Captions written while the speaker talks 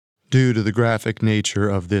Due to the graphic nature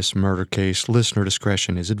of this murder case, listener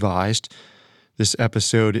discretion is advised. This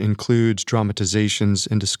episode includes dramatizations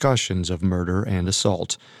and discussions of murder and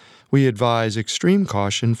assault. We advise extreme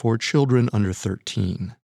caution for children under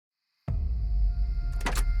 13.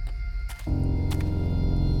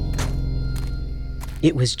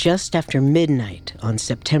 It was just after midnight on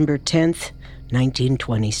September 10th,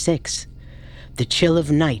 1926. The chill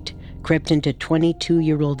of night crept into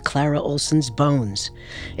 22-year-old Clara Olson's bones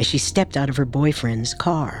as she stepped out of her boyfriend's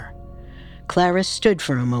car. Clara stood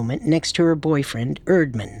for a moment next to her boyfriend,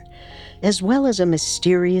 Erdman, as well as a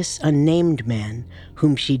mysterious, unnamed man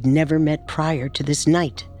whom she'd never met prior to this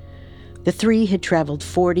night. The three had traveled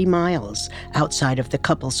 40 miles outside of the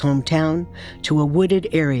couple's hometown to a wooded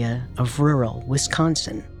area of rural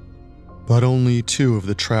Wisconsin. But only two of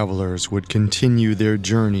the travelers would continue their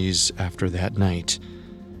journeys after that night.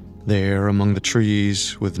 There, among the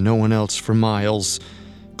trees, with no one else for miles,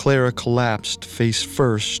 Clara collapsed face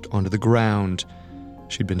first onto the ground.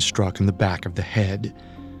 She'd been struck in the back of the head.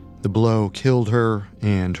 The blow killed her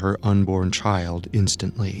and her unborn child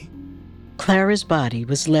instantly. Clara's body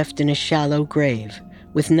was left in a shallow grave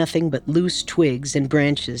with nothing but loose twigs and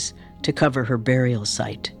branches to cover her burial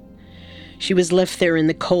site. She was left there in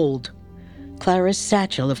the cold. Clara's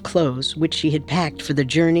satchel of clothes, which she had packed for the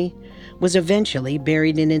journey, was eventually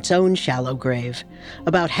buried in its own shallow grave,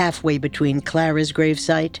 about halfway between Clara's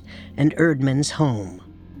gravesite and Erdman's home.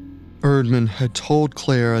 Erdman had told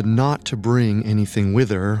Clara not to bring anything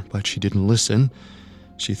with her, but she didn't listen.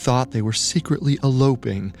 She thought they were secretly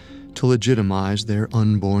eloping to legitimize their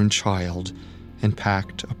unborn child and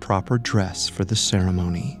packed a proper dress for the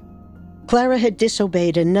ceremony. Clara had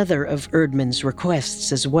disobeyed another of Erdman's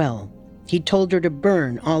requests as well. He'd told her to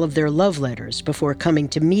burn all of their love letters before coming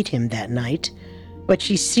to meet him that night, but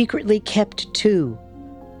she secretly kept two,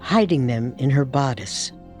 hiding them in her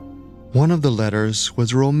bodice. One of the letters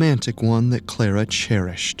was a romantic one that Clara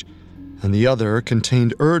cherished, and the other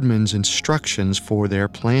contained Erdman's instructions for their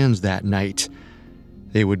plans that night.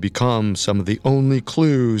 They would become some of the only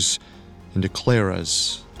clues into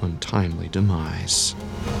Clara's untimely demise.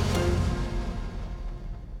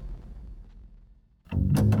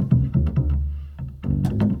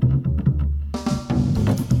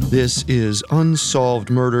 This is Unsolved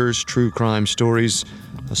Murders True Crime Stories,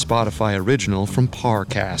 a Spotify original from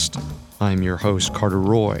Parcast. I'm your host, Carter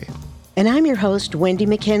Roy. And I'm your host, Wendy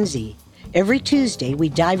McKenzie. Every Tuesday, we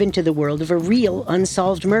dive into the world of a real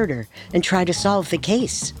unsolved murder and try to solve the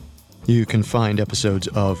case. You can find episodes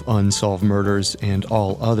of Unsolved Murders and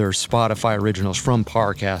all other Spotify originals from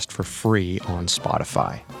Parcast for free on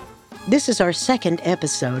Spotify. This is our second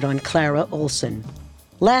episode on Clara Olson.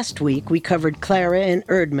 Last week, we covered Clara and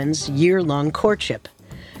Erdman's year-long courtship,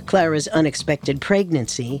 Clara's unexpected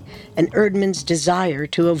pregnancy, and Erdman's desire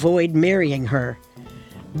to avoid marrying her.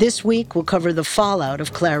 This week, we'll cover the fallout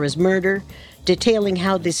of Clara's murder, detailing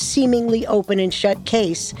how this seemingly open and shut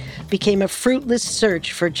case became a fruitless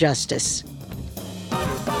search for justice.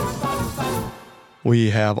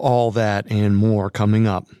 We have all that and more coming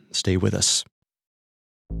up. Stay with us.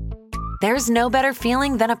 There's no better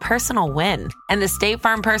feeling than a personal win, and the State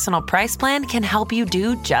Farm Personal Price Plan can help you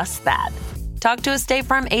do just that. Talk to a State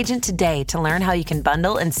Farm agent today to learn how you can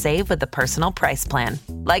bundle and save with the Personal Price Plan.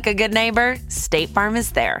 Like a good neighbor, State Farm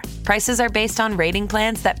is there. Prices are based on rating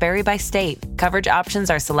plans that vary by state. Coverage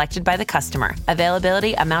options are selected by the customer.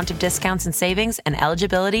 Availability, amount of discounts and savings, and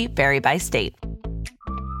eligibility vary by state.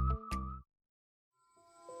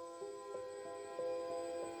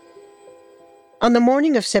 On the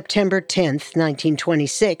morning of September 10th,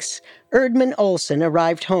 1926, Erdman Olson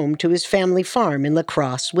arrived home to his family farm in La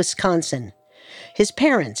Crosse, Wisconsin. His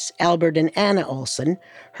parents, Albert and Anna Olson,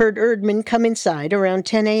 heard Erdman come inside around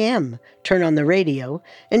 10 a.m., turn on the radio,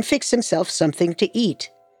 and fix himself something to eat.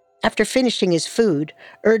 After finishing his food,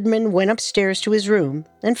 Erdman went upstairs to his room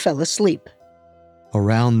and fell asleep.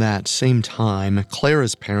 Around that same time,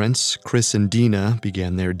 Clara's parents, Chris and Dina,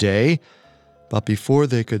 began their day. But before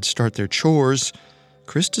they could start their chores,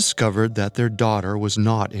 Chris discovered that their daughter was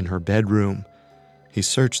not in her bedroom. He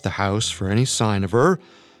searched the house for any sign of her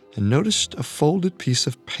and noticed a folded piece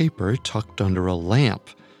of paper tucked under a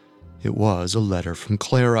lamp. It was a letter from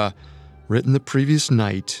Clara, written the previous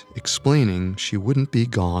night, explaining she wouldn't be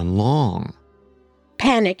gone long.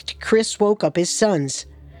 Panicked, Chris woke up his sons.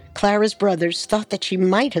 Clara's brothers thought that she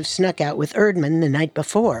might have snuck out with Erdman the night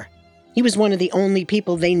before. He was one of the only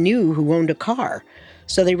people they knew who owned a car,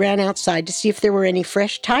 so they ran outside to see if there were any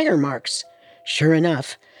fresh tire marks. Sure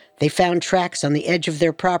enough, they found tracks on the edge of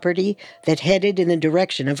their property that headed in the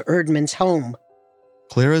direction of Erdman's home.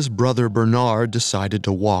 Clara's brother Bernard decided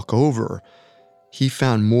to walk over. he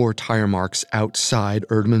found more tire marks outside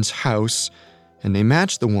Erdmann's house, and they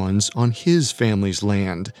matched the ones on his family's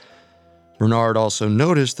land. Bernard also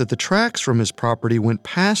noticed that the tracks from his property went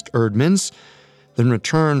past Erdmann's, then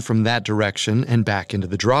returned from that direction and back into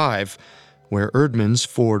the drive, where Erdmann's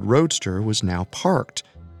Ford Roadster was now parked.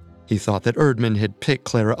 He thought that Erdmann had picked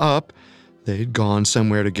Clara up, they'd gone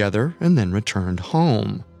somewhere together, and then returned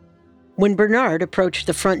home. When Bernard approached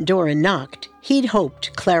the front door and knocked, he'd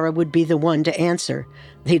hoped Clara would be the one to answer.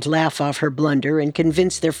 They'd laugh off her blunder and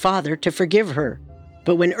convince their father to forgive her.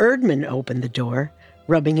 But when Erdmann opened the door,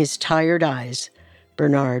 rubbing his tired eyes,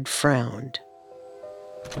 Bernard frowned.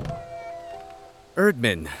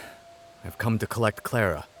 Erdmann, I've come to collect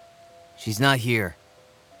Clara. She's not here.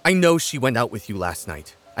 I know she went out with you last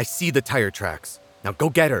night. I see the tire tracks. Now go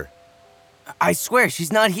get her. I swear,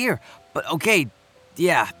 she's not here. But okay,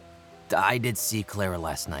 yeah, I did see Clara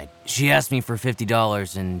last night. She asked me for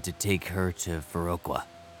 $50 and to take her to Viroqua.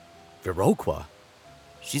 Viroqua?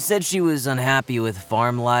 She said she was unhappy with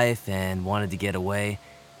farm life and wanted to get away.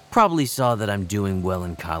 Probably saw that I'm doing well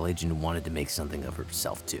in college and wanted to make something of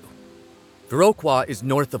herself too. Viroqua is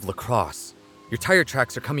north of La Crosse. Your tire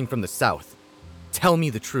tracks are coming from the south. Tell me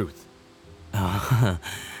the truth.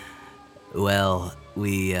 Well,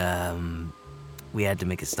 we had to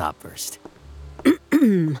make a stop first.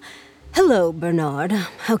 Hello, Bernard.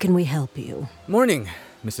 How can we help you? Morning,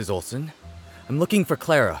 Mrs. Olson. I'm looking for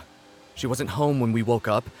Clara. She wasn't home when we woke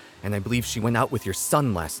up, and I believe she went out with your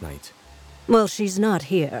son last night. Well, she's not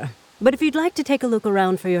here. But if you'd like to take a look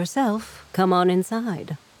around for yourself, come on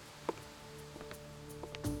inside.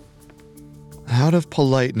 Out of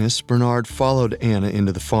politeness, Bernard followed Anna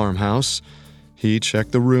into the farmhouse. He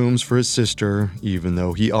checked the rooms for his sister, even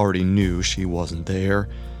though he already knew she wasn't there.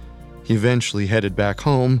 He eventually headed back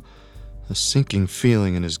home, a sinking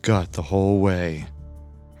feeling in his gut the whole way.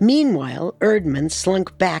 Meanwhile, Erdmann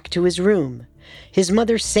slunk back to his room. His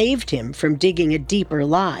mother saved him from digging a deeper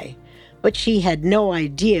lie, but she had no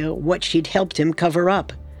idea what she'd helped him cover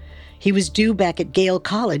up. He was due back at Gale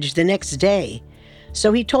College the next day,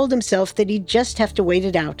 so he told himself that he'd just have to wait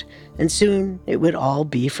it out, and soon it would all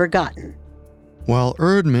be forgotten. While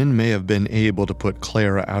Erdmann may have been able to put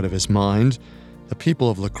Clara out of his mind, the people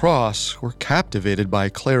of La Crosse were captivated by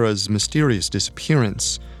Clara's mysterious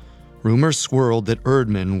disappearance. Rumors swirled that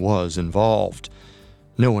Erdmann was involved.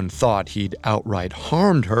 No one thought he'd outright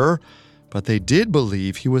harmed her, but they did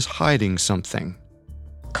believe he was hiding something.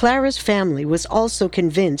 Clara's family was also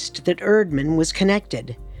convinced that Erdmann was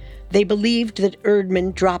connected. They believed that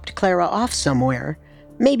Erdmann dropped Clara off somewhere,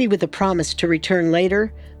 maybe with a promise to return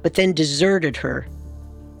later, but then deserted her.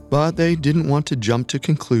 But they didn't want to jump to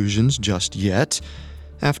conclusions just yet.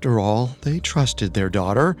 After all, they trusted their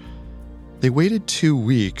daughter. They waited 2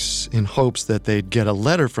 weeks in hopes that they'd get a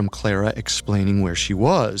letter from Clara explaining where she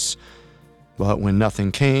was. But when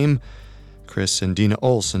nothing came, Chris and Dina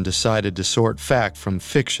Olson decided to sort fact from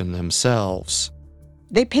fiction themselves.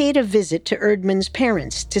 They paid a visit to Erdmann's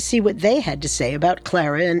parents to see what they had to say about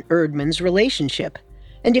Clara and Erdmann's relationship,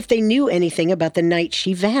 and if they knew anything about the night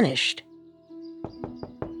she vanished.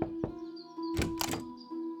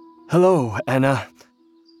 Hello, Anna.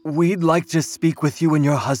 We'd like to speak with you and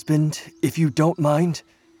your husband, if you don't mind.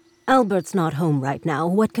 Albert's not home right now.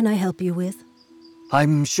 What can I help you with?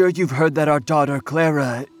 I'm sure you've heard that our daughter,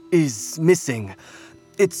 Clara, is missing.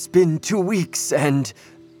 It's been 2 weeks, and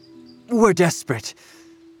we're desperate.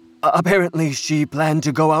 Apparently, she planned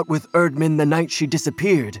to go out with Erdmann the night she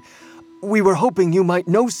disappeared. We were hoping you might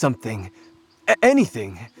know something.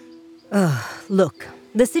 Anything. Look,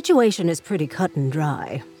 the situation is pretty cut and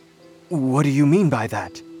dry. What do you mean by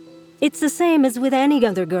that? It's the same as with any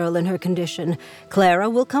other girl in her condition. Clara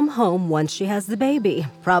will come home once she has the baby,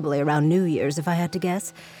 probably around New Year's if I had to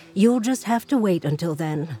guess. You'll just have to wait until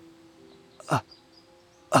then.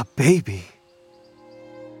 A baby?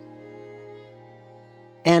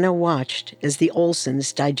 Anna watched as the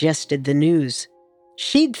Olsons digested the news.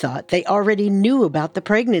 She'd thought they already knew about the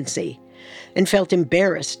pregnancy and felt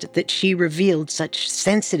embarrassed that she revealed such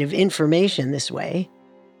sensitive information this way.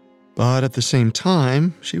 But at the same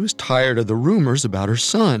time, she was tired of the rumors about her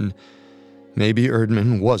son. Maybe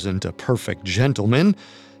Erdmann wasn't a perfect gentleman,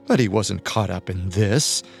 but he wasn't caught up in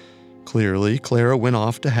this. Clearly, Clara went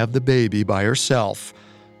off to have the baby by herself.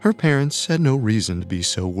 Her parents had no reason to be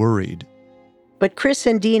so worried. But Chris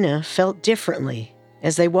and Dina felt differently.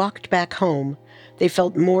 As they walked back home, they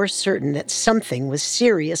felt more certain that something was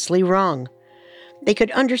seriously wrong. They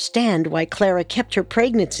could understand why Clara kept her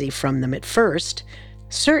pregnancy from them at first.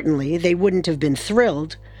 Certainly, they wouldn't have been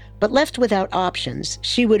thrilled, but left without options,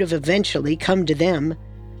 she would have eventually come to them.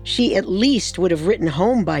 She at least would have written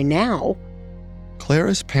home by now.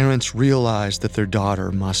 Clara's parents realized that their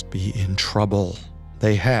daughter must be in trouble.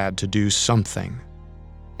 They had to do something.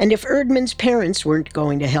 And if Erdman's parents weren't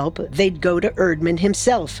going to help, they'd go to Erdman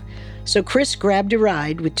himself. So Chris grabbed a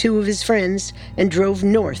ride with two of his friends and drove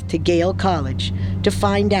north to Gale College to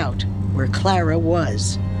find out where Clara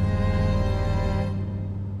was.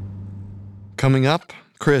 Coming up,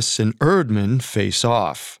 Chris and Erdman face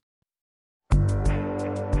off.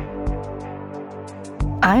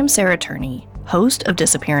 I'm Sarah Turney, host of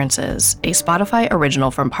Disappearances, a Spotify original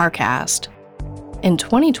from Parcast. In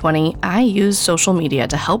 2020, I used social media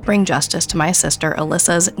to help bring justice to my sister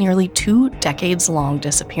Alyssa's nearly 2 decades-long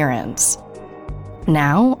disappearance.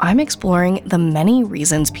 Now, I'm exploring the many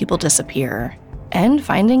reasons people disappear and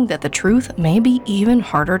finding that the truth may be even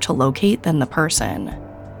harder to locate than the person.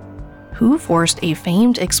 Who forced a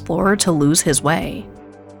famed explorer to lose his way?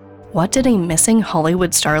 What did a missing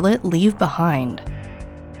Hollywood starlet leave behind?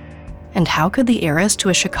 And how could the heiress to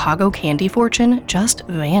a Chicago candy fortune just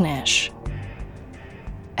vanish?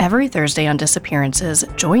 Every Thursday on Disappearances,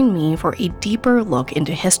 join me for a deeper look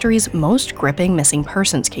into history's most gripping missing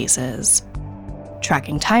persons cases.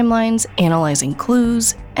 Tracking timelines, analyzing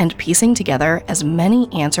clues, and piecing together as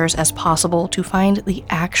many answers as possible to find the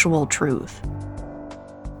actual truth.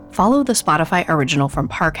 Follow the Spotify original from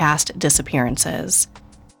Parcast, Disappearances.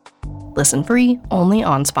 Listen free only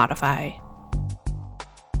on Spotify.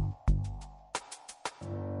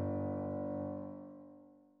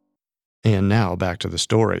 And now back to the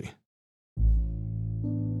story.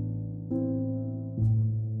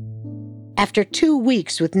 After 2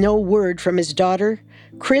 weeks with no word from his daughter,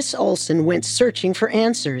 Chris Olson went searching for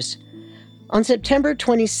answers. On September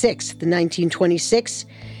 26, 1926,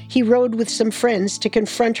 he rode with some friends to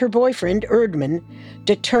confront her boyfriend, Erdman,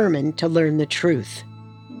 determined to learn the truth.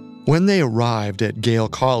 When they arrived at Gale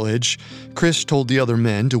College, Chris told the other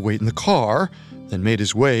men to wait in the car, then made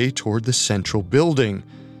his way toward the central building.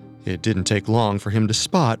 It didn't take long for him to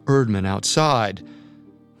spot Erdman outside.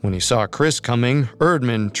 When he saw Chris coming,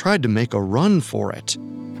 Erdman tried to make a run for it.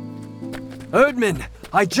 Erdman,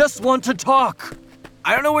 I just want to talk.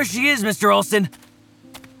 I don't know where she is, Mr. Olson.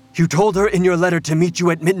 You told her in your letter to meet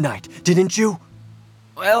you at midnight, didn't you?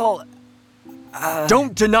 Well,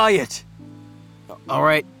 Don't deny it. all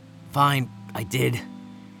right, fine, I did.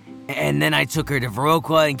 And then I took her to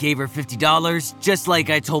Viroqua and gave her $50, just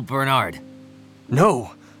like I told Bernard.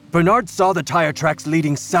 No, Bernard saw the tire tracks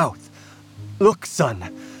leading south. Look,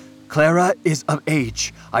 son, Clara is of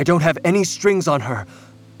age. I don't have any strings on her.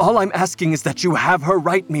 All I'm asking is that you have her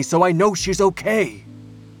write me so I know she's okay.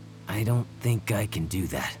 I don't think I can do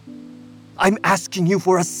that. I'm asking you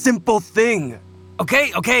for a simple thing.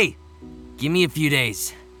 Okay. Give me a few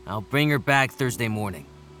days. I'll bring her back Thursday morning.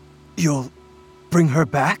 You'll bring her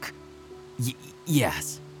back?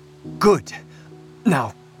 Yes. Good.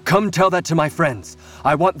 Now, come tell that to my friends.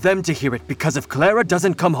 I want them to hear it because if Clara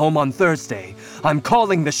doesn't come home on Thursday, I'm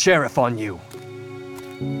calling the sheriff on you.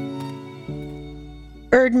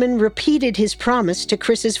 Erdman repeated his promise to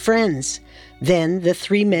Chris's friends. Then the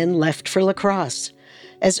 3 men left for La Crosse.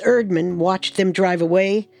 As Erdman watched them drive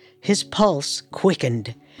away, his pulse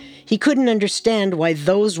quickened. He couldn't understand why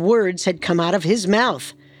those words had come out of his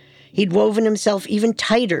mouth. He'd woven himself even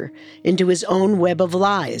tighter into his own web of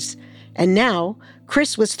lies. And now,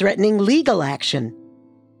 Chris was threatening legal action.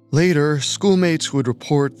 Later, schoolmates would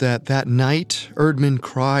report that night, Erdman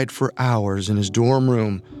cried for hours in his dorm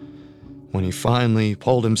room. When he finally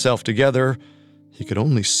pulled himself together, he could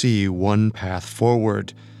only see one path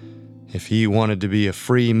forward. If he wanted to be a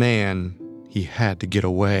free man, he had to get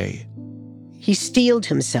away. He steeled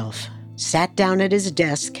himself, sat down at his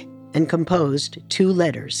desk, and composed 2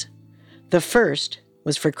 letters. The first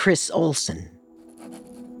was for Chris Olson.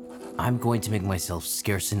 I'm going to make myself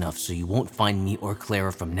scarce enough so you won't find me or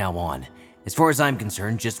Clara from now on. As far as I'm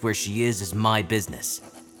concerned, just where she is my business.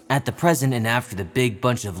 At the present and after the big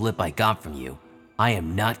bunch of lip I got from you, I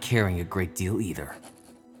am not caring a great deal either.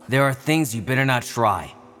 There are things you better not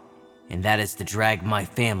try, and that is to drag my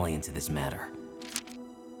family into this matter.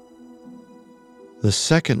 The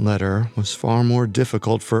second letter was far more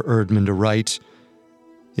difficult for Erdman to write.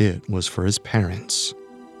 It was for his parents.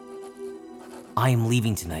 I am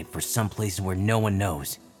leaving tonight for some place where no one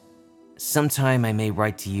knows. Sometime I may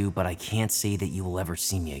write to you, but I can't say that you will ever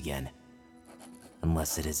see me again.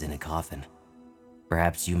 Unless it is in a coffin.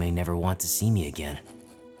 Perhaps you may never want to see me again.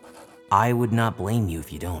 I would not blame you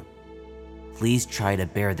if you don't. Please try to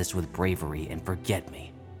bear this with bravery and forget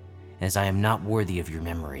me, as I am not worthy of your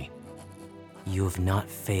memory. You have not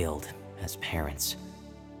failed as parents,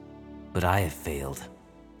 but I have failed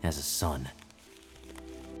as a son.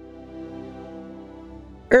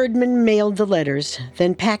 Erdman mailed the letters,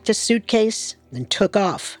 then packed a suitcase and took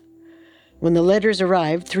off. When the letters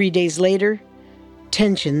arrived 3 days later,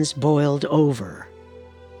 tensions boiled over.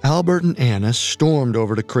 Albert and Anna stormed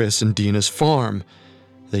over to Chris and Dina's farm.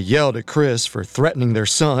 They yelled at Chris for threatening their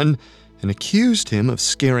son and accused him of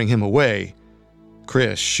scaring him away.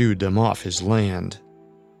 Chris shooed them off his land.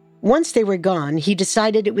 Once they were gone, he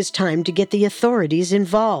decided it was time to get the authorities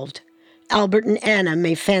involved. Albert and Anna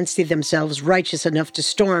may fancy themselves righteous enough to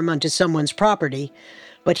storm onto someone's property,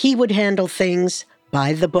 but he would handle things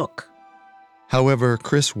by the book. However,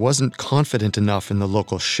 Chris wasn't confident enough in the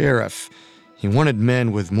local sheriff. He wanted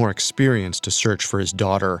men with more experience to search for his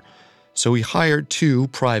daughter, so he hired 2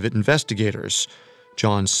 private investigators,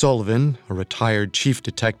 John Sullivan, a retired chief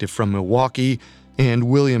detective from Milwaukee, and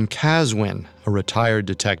William Caswin, a retired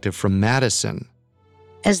detective from Madison.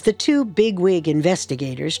 As the 2 bigwig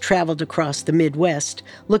investigators traveled across the Midwest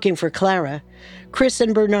looking for Clara, Chris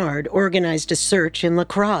and Bernard organized a search in La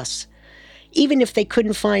Crosse. Even if they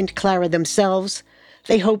couldn't find Clara themselves,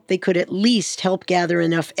 they hoped they could at least help gather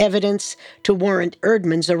enough evidence to warrant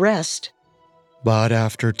Erdman's arrest. But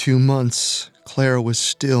after 2 months, Clara was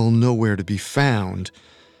still nowhere to be found,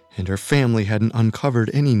 and her family hadn't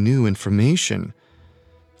uncovered any new information.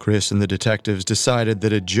 Chris and the detectives decided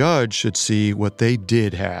that a judge should see what they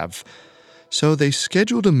did have. So they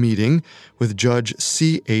scheduled a meeting with Judge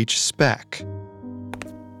C.H. Speck.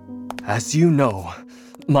 As you know,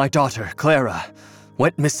 my daughter, Clara,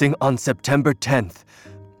 went missing on September 10th.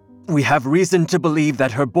 We have reason to believe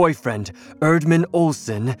that her boyfriend, Erdman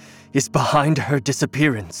Olson, is behind her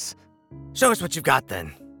disappearance. Show us what you've got,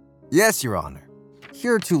 then. Yes, Your Honor.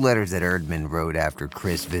 Here are 2 letters that Erdman wrote after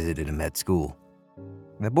Chris visited him at school.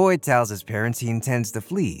 The boy tells his parents he intends to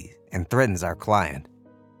flee and threatens our client.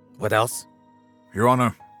 What else? Your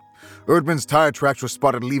Honor, Erdman's tire tracks were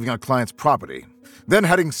spotted leaving our client's property, then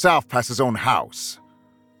heading south past his own house.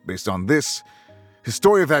 Based on this, his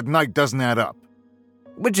story of that night doesn't add up.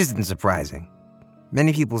 Which isn't surprising.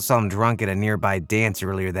 Many people saw him drunk at a nearby dance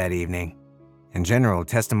earlier that evening. In general,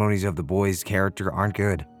 testimonies of the boy's character aren't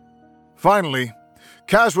good. Finally,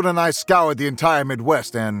 Caswin and I scoured the entire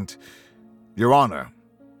Midwest and, Your Honor,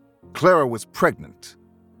 Clara was pregnant,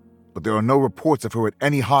 but there are no reports of her at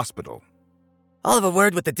any hospital. I'll have a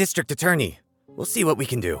word with the district attorney. We'll see what we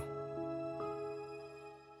can do.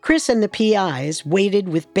 Chris and the PIs waited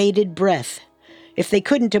with bated breath. If they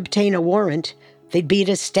couldn't obtain a warrant, they'd be at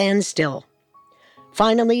a standstill.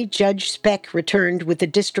 Finally, Judge Speck returned with the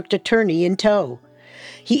district attorney in tow.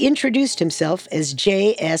 He introduced himself as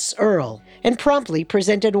J.S. Earl and promptly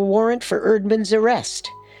presented a warrant for Erdman's arrest.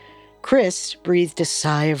 Chris breathed a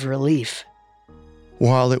sigh of relief.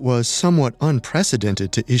 While it was somewhat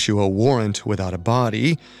unprecedented to issue a warrant without a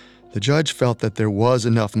body, the judge felt that there was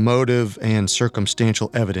enough motive and circumstantial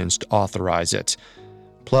evidence to authorize it.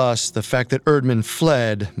 Plus, the fact that Erdman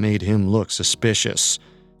fled made him look suspicious.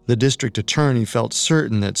 The district attorney felt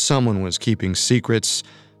certain that someone was keeping secrets,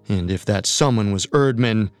 and if that someone was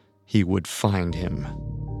Erdman, he would find him.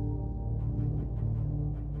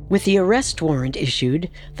 With the arrest warrant issued,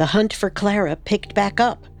 the hunt for Clara picked back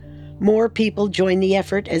up. More people joined the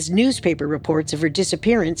effort as newspaper reports of her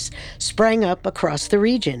disappearance sprang up across the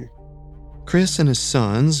region. Chris and his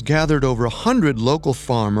sons gathered over 100 local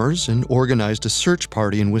farmers and organized a search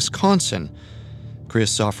party in Wisconsin.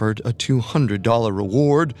 Chris offered a $200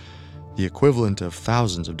 reward, the equivalent of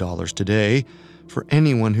thousands of dollars today, for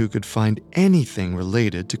anyone who could find anything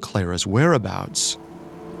related to Clara's whereabouts.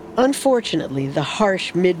 Unfortunately, the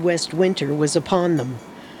harsh Midwest winter was upon them.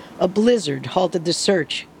 A blizzard halted the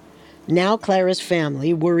search. Now Clara's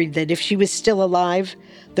family worried that if she was still alive,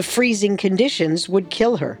 the freezing conditions would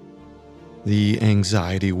kill her. The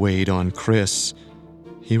anxiety weighed on Chris.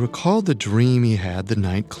 He recalled the dream he had the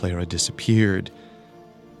night Clara disappeared.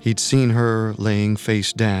 He'd seen her laying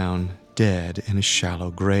face down, dead in a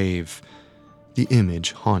shallow grave. The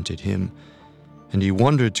image haunted him, and he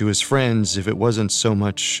wondered to his friends if it wasn't so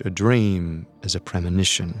much a dream as a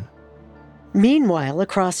premonition. Meanwhile,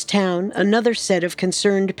 across town, another set of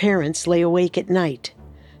concerned parents lay awake at night.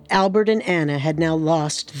 Albert and Anna had now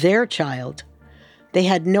lost their child. They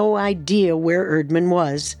had no idea where Erdman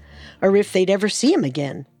was, or if they'd ever see him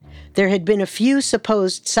again. There had been a few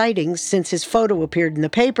supposed sightings since his photo appeared in the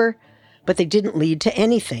paper, but they didn't lead to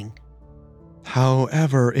anything.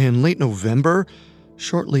 However, in late November,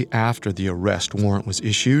 shortly after the arrest warrant was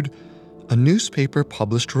issued, a newspaper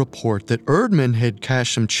published a report that Erdman had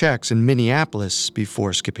cashed some checks in Minneapolis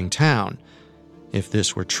before skipping town. If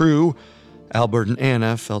this were true, Albert and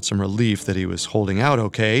Anna felt some relief that he was holding out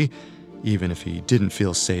okay, even if he didn't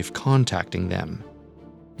feel safe contacting them.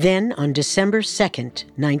 Then, on December 2nd,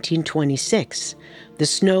 1926, the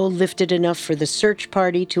snow lifted enough for the search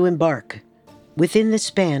party to embark. Within the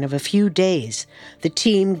span of a few days, the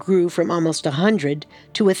team grew from almost 100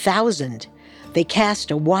 to 1,000. They cast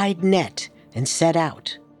a wide net and set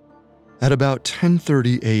out. At about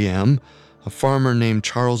 10:30 a.m., a farmer named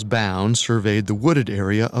Charles Bound surveyed the wooded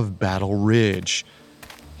area of Battle Ridge.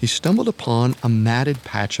 He stumbled upon a matted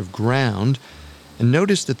patch of ground and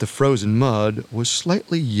noticed that the frozen mud was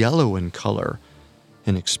slightly yellow in color.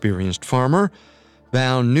 An experienced farmer,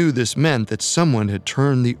 Bound knew this meant that someone had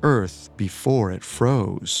turned the earth before it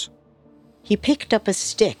froze. He picked up a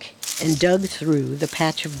stick and dug through the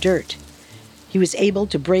patch of dirt. He was able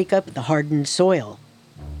to break up the hardened soil.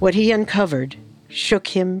 What he uncovered shook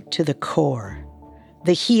him to the core.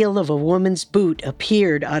 The heel of a woman's boot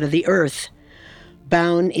appeared out of the earth.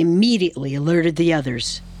 Bound immediately alerted the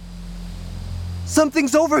others.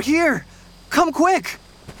 Something's over here! Come quick!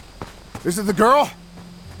 This is the girl?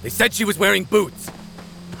 They said she was wearing boots.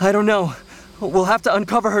 I don't know. We'll have to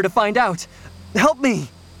uncover her to find out. Help me!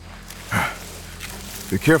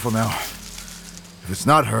 Be careful now. If it's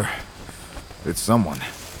not her, it's someone.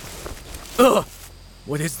 Ugh!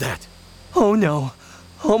 What is that? Oh no.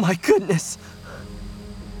 Oh my goodness.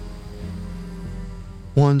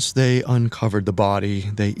 Once they uncovered the body,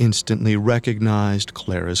 they instantly recognized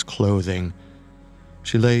Clara's clothing.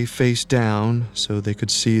 She lay face down so they could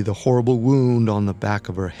see the horrible wound on the back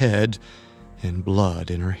of her head and blood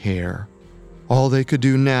in her hair. All they could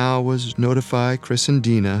do now was notify Chris and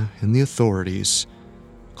Dina and the authorities.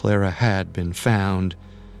 Clara had been found,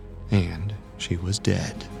 and she was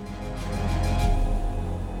dead.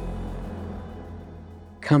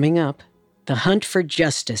 Coming up, the hunt for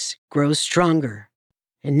justice grows stronger.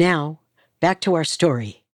 And now, back to our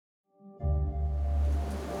story.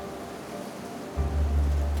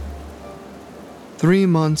 Three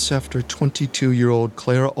months after 22-year-old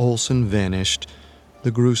Clara Olson vanished,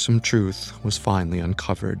 the gruesome truth was finally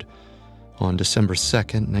uncovered. On December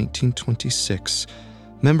 2nd, 1926,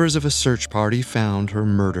 members of a search party found her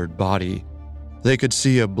murdered body. They could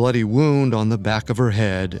see a bloody wound on the back of her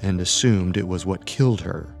head and assumed it was what killed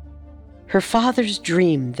her. Her father's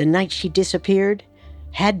dream the night she disappeared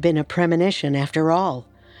had been a premonition after all.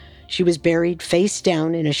 She was buried face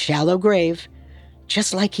down in a shallow grave,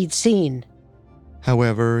 just like he'd seen.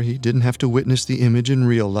 However, he didn't have to witness the image in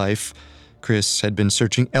real life. Chris had been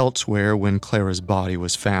searching elsewhere when Clara's body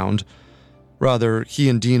was found. Rather, he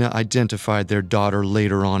and Dina identified their daughter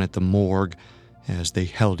later on at the morgue as they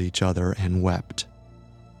held each other and wept.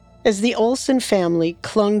 As the Olson family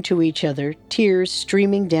clung to each other, tears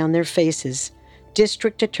streaming down their faces,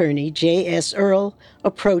 District Attorney J.S. Earle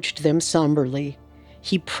approached them somberly.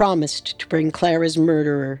 He promised to bring Clara's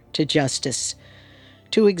murderer to justice.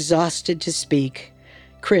 Too exhausted to speak,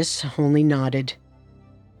 Chris only nodded.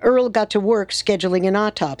 Earle got to work scheduling an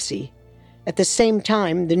autopsy. At the same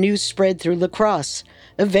time, the news spread through La Crosse,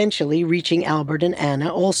 eventually reaching Albert and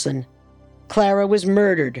Anna Olson. Clara was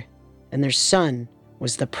murdered, and their son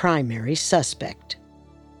was the primary suspect.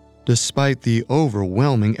 Despite the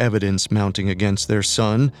overwhelming evidence mounting against their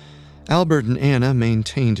son, Albert and Anna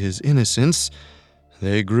maintained his innocence.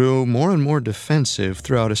 They grew more and more defensive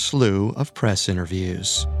throughout a slew of press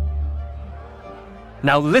interviews.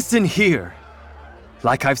 Now listen here.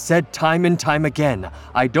 Like I've said time and time again,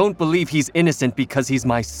 I don't believe he's innocent because he's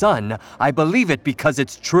my son. I believe it because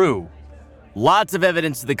it's true. Lots of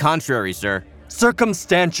evidence to the contrary, sir.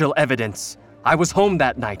 Circumstantial evidence. I was home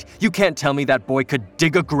that night. You can't tell me that boy could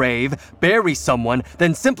dig a grave, bury someone,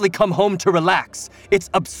 then simply come home to relax.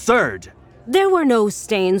 It's absurd. There were no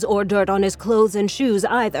stains or dirt on his clothes and shoes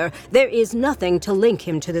either. There is nothing to link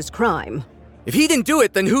him to this crime. If he didn't do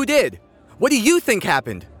it, then who did? What do you think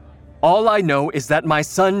happened? All I know is that my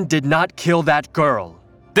son did not kill that girl.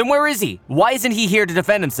 Then where is he? Why isn't he here to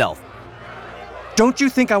defend himself? Don't you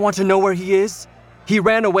think I want to know where he is? He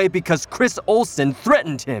ran away because Chris Olson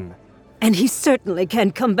threatened him. And he certainly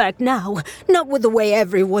can't come back now, not with the way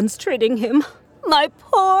everyone's treating him. My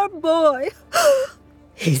poor boy.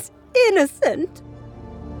 He's innocent.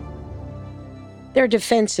 Their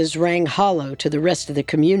defenses rang hollow to the rest of the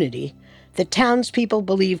community. The townspeople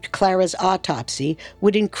believed Clara's autopsy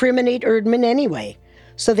would incriminate Erdman anyway,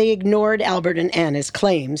 so they ignored Albert and Anna's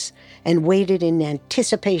claims and waited in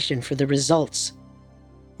anticipation for the results.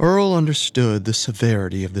 Earle understood the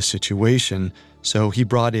severity of the situation, so he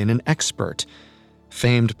brought in an expert,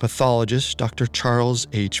 famed pathologist Dr. Charles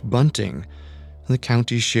H. Bunting. The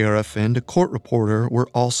county sheriff and a court reporter were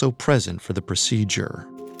also present for the procedure.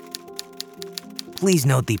 Please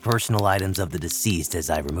note the personal items of the deceased as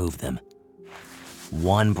I remove them.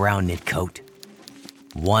 1 brown knit coat,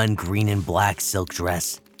 1 green and black silk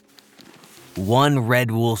dress, 1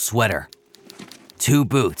 red wool sweater, 2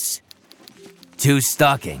 boots, 2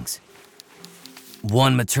 stockings,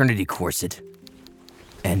 1 maternity corset,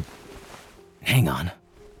 and hang on,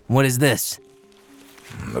 what is this?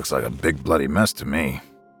 Looks like a big bloody mess to me.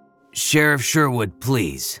 Sheriff Sherwood,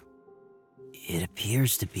 please. It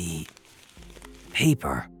appears to be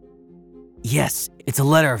paper. Yes, it's a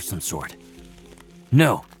letter of some sort.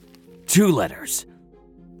 No, 2 letters.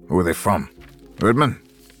 Who are they from? Erdman?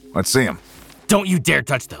 Let's see them. Don't you dare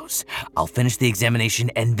touch those. I'll finish the examination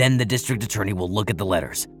and then the district attorney will look at the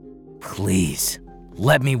letters. Please,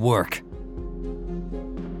 let me work.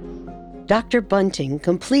 Dr. Bunting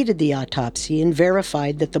completed the autopsy and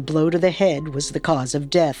verified that the blow to the head was the cause of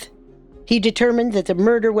death. He determined that the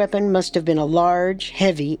murder weapon must have been a large,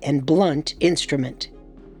 heavy, and blunt instrument.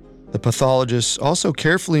 The pathologist also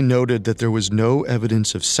carefully noted that there was no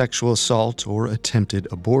evidence of sexual assault or attempted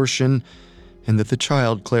abortion, and that the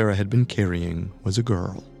child Clara had been carrying was a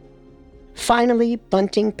girl. Finally,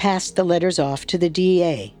 Bunting passed the letters off to the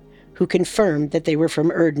DA, who confirmed that they were from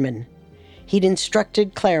Erdman. He'd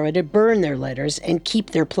instructed Clara to burn their letters and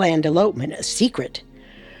keep their planned elopement a secret.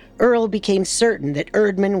 Earl became certain that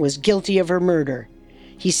Erdman was guilty of her murder.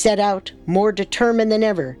 He set out, more determined than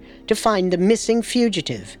ever, to find the missing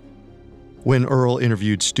fugitive. When Earl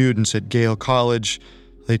interviewed students at Gale College,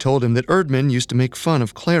 they told him that Erdman used to make fun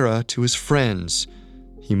of Clara to his friends.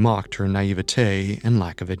 He mocked her naivete and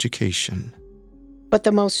lack of education. But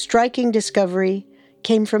the most striking discovery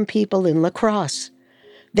came from people in La Crosse.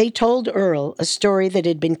 They told Earl a story that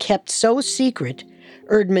had been kept so secret,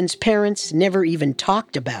 Erdman's parents never even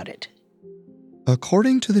talked about it.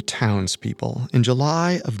 According to the townspeople, in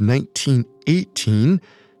July of 1918,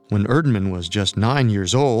 when Erdman was just 9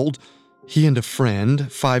 years old, he and a friend,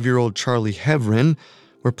 5-year-old Charlie Hevrin,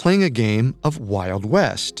 were playing a game of Wild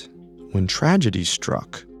West when tragedy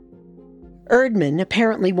struck. Erdman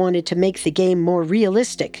apparently wanted to make the game more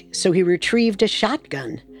realistic, so he retrieved a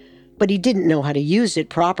shotgun. But he didn't know how to use it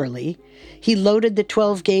properly. He loaded the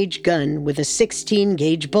 12-gauge gun with a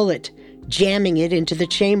 16-gauge bullet, jamming it into the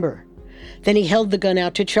chamber. Then he held the gun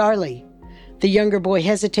out to Charlie. The younger boy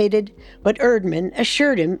hesitated, but Erdman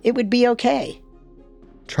assured him it would be okay.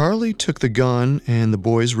 Charlie took the gun and the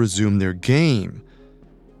boys resumed their game.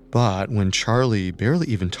 But when Charlie barely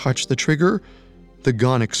even touched the trigger, the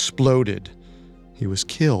gun exploded. He was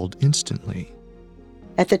killed instantly.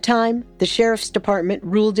 At the time, the sheriff's department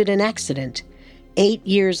ruled it an accident. 8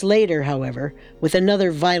 years later, however, with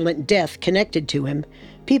another violent death connected to him,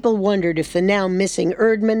 people wondered if the now missing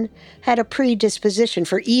Erdman had a predisposition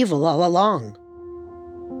for evil all along.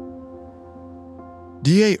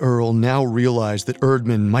 D.A. Earl now realized that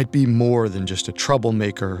Erdman might be more than just a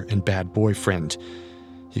troublemaker and bad boyfriend.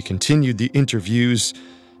 He continued the interviews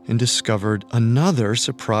and discovered another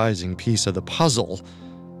surprising piece of the puzzle.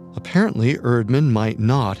 Apparently, Erdman might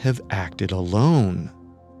not have acted alone.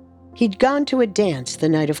 He'd gone to a dance the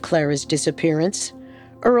night of Clara's disappearance.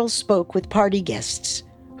 Earl spoke with party guests,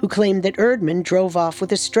 who claimed that Erdman drove off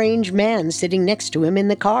with a strange man sitting next to him in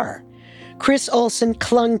the car. Chris Olson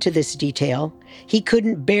clung to this detail. He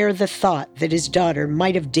couldn't bear the thought that his daughter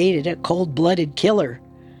might have dated a cold-blooded killer.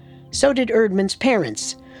 So did Erdman's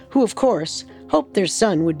parents, who, of course, hoped their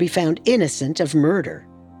son would be found innocent of murder.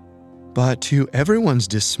 But to everyone's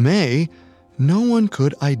dismay, no one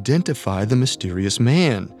could identify the mysterious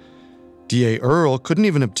man. D.A. Earl couldn't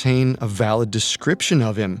even obtain a valid description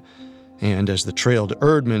of him, and as the trail to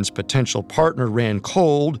Erdman's potential partner ran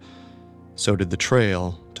cold, so did the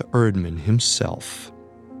trail to Erdman himself.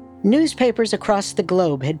 Newspapers across the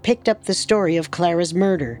globe had picked up the story of Clara's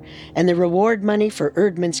murder, and the reward money for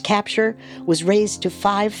Erdman's capture was raised to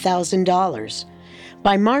 $5,000.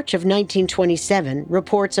 By March of 1927,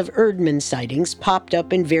 reports of Erdman sightings popped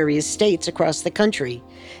up in various states across the country,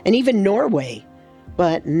 and even Norway,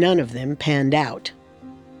 but none of them panned out.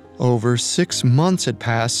 Over 6 months had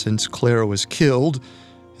passed since Clara was killed,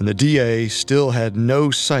 and the DA still had no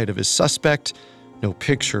sight of his suspect, no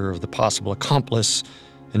picture of the possible accomplice,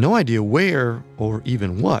 and no idea where, or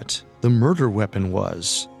even what, the murder weapon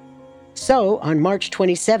was. So, on March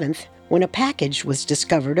 27th, when a package was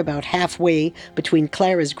discovered about halfway between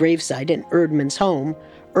Clara's gravesite and Erdman's home,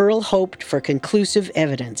 Earl hoped for conclusive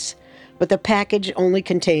evidence. But the package only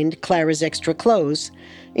contained Clara's extra clothes,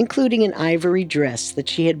 including an ivory dress that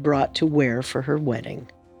she had brought to wear for her wedding.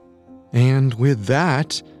 And with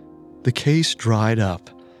that, the case dried up.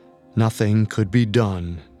 Nothing could be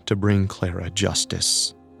done to bring Clara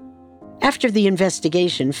justice. After the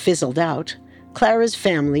investigation fizzled out, Clara's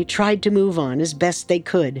family tried to move on as best they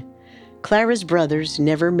could. Clara's brothers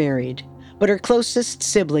never married, But her closest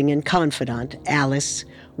sibling and confidant, Alice,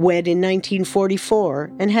 wed in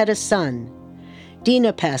 1944 and had a son.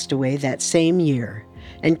 Dina passed away that same year,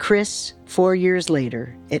 and Chris 4 years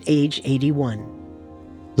later at age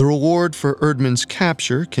 81. The reward for Erdman's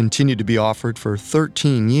capture continued to be offered for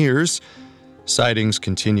 13 years. Sightings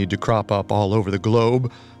continued to crop up all over the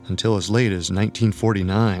globe until as late as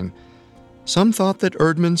 1949. Some thought that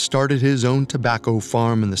Erdman started his own tobacco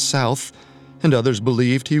farm in the South, and others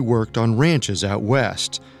believed he worked on ranches out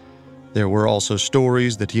west. There were also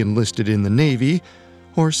stories that he enlisted in the Navy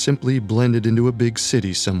or simply blended into a big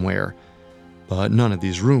city somewhere. But none of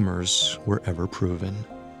these rumors were ever proven.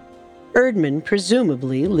 Erdman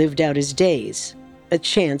presumably lived out his days, a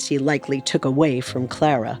chance he likely took away from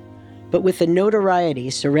Clara. But with the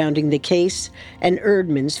notoriety surrounding the case and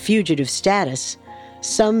Erdman's fugitive status,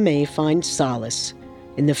 some may find solace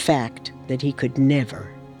in the fact that he could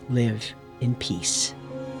never live in peace.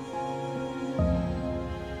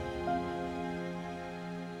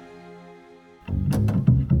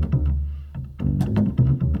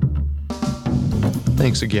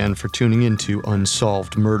 Thanks again for tuning into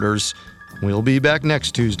Unsolved Murders. We'll be back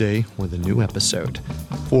next Tuesday with a new episode.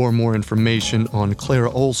 For more information on Clara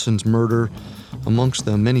Olson's murder, amongst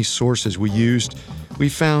the many sources we used, we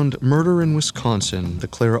found Murder in Wisconsin, the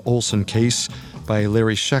Clara Olson case by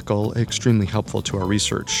Larry Shekel, extremely helpful to our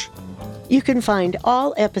research. You can find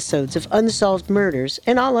all episodes of Unsolved Murders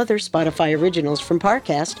and all other Spotify originals from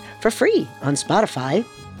Parcast for free on Spotify.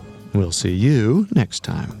 We'll see you next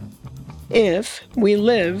time. If we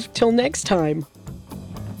live till next time.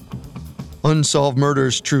 Unsolved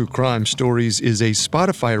Murders True Crime Stories is a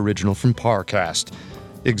Spotify original from Parcast.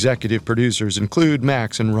 Executive producers include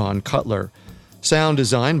Max and Ron Cutler. Sound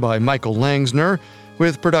design by Michael Langsner,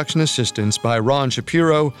 with production assistance by Ron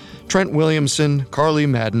Shapiro, Trent Williamson, Carly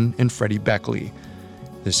Madden, and Freddie Beckley.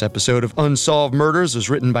 This episode of Unsolved Murders was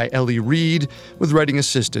written by Ellie Reed, with writing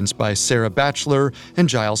assistance by Sarah Batchelor and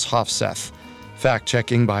Giles Hofseth.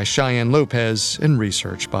 Fact-checking by Cheyenne Lopez, and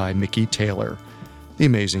research by Mickey Taylor. The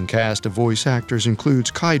amazing cast of voice actors includes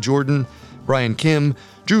Kai Jordan, Brian Kim,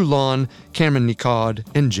 Drew Lawn, Cameron Nicod,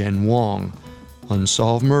 and Jen Wong.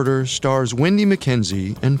 Unsolved Murders stars Wendy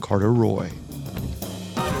McKenzie and Carter Roy.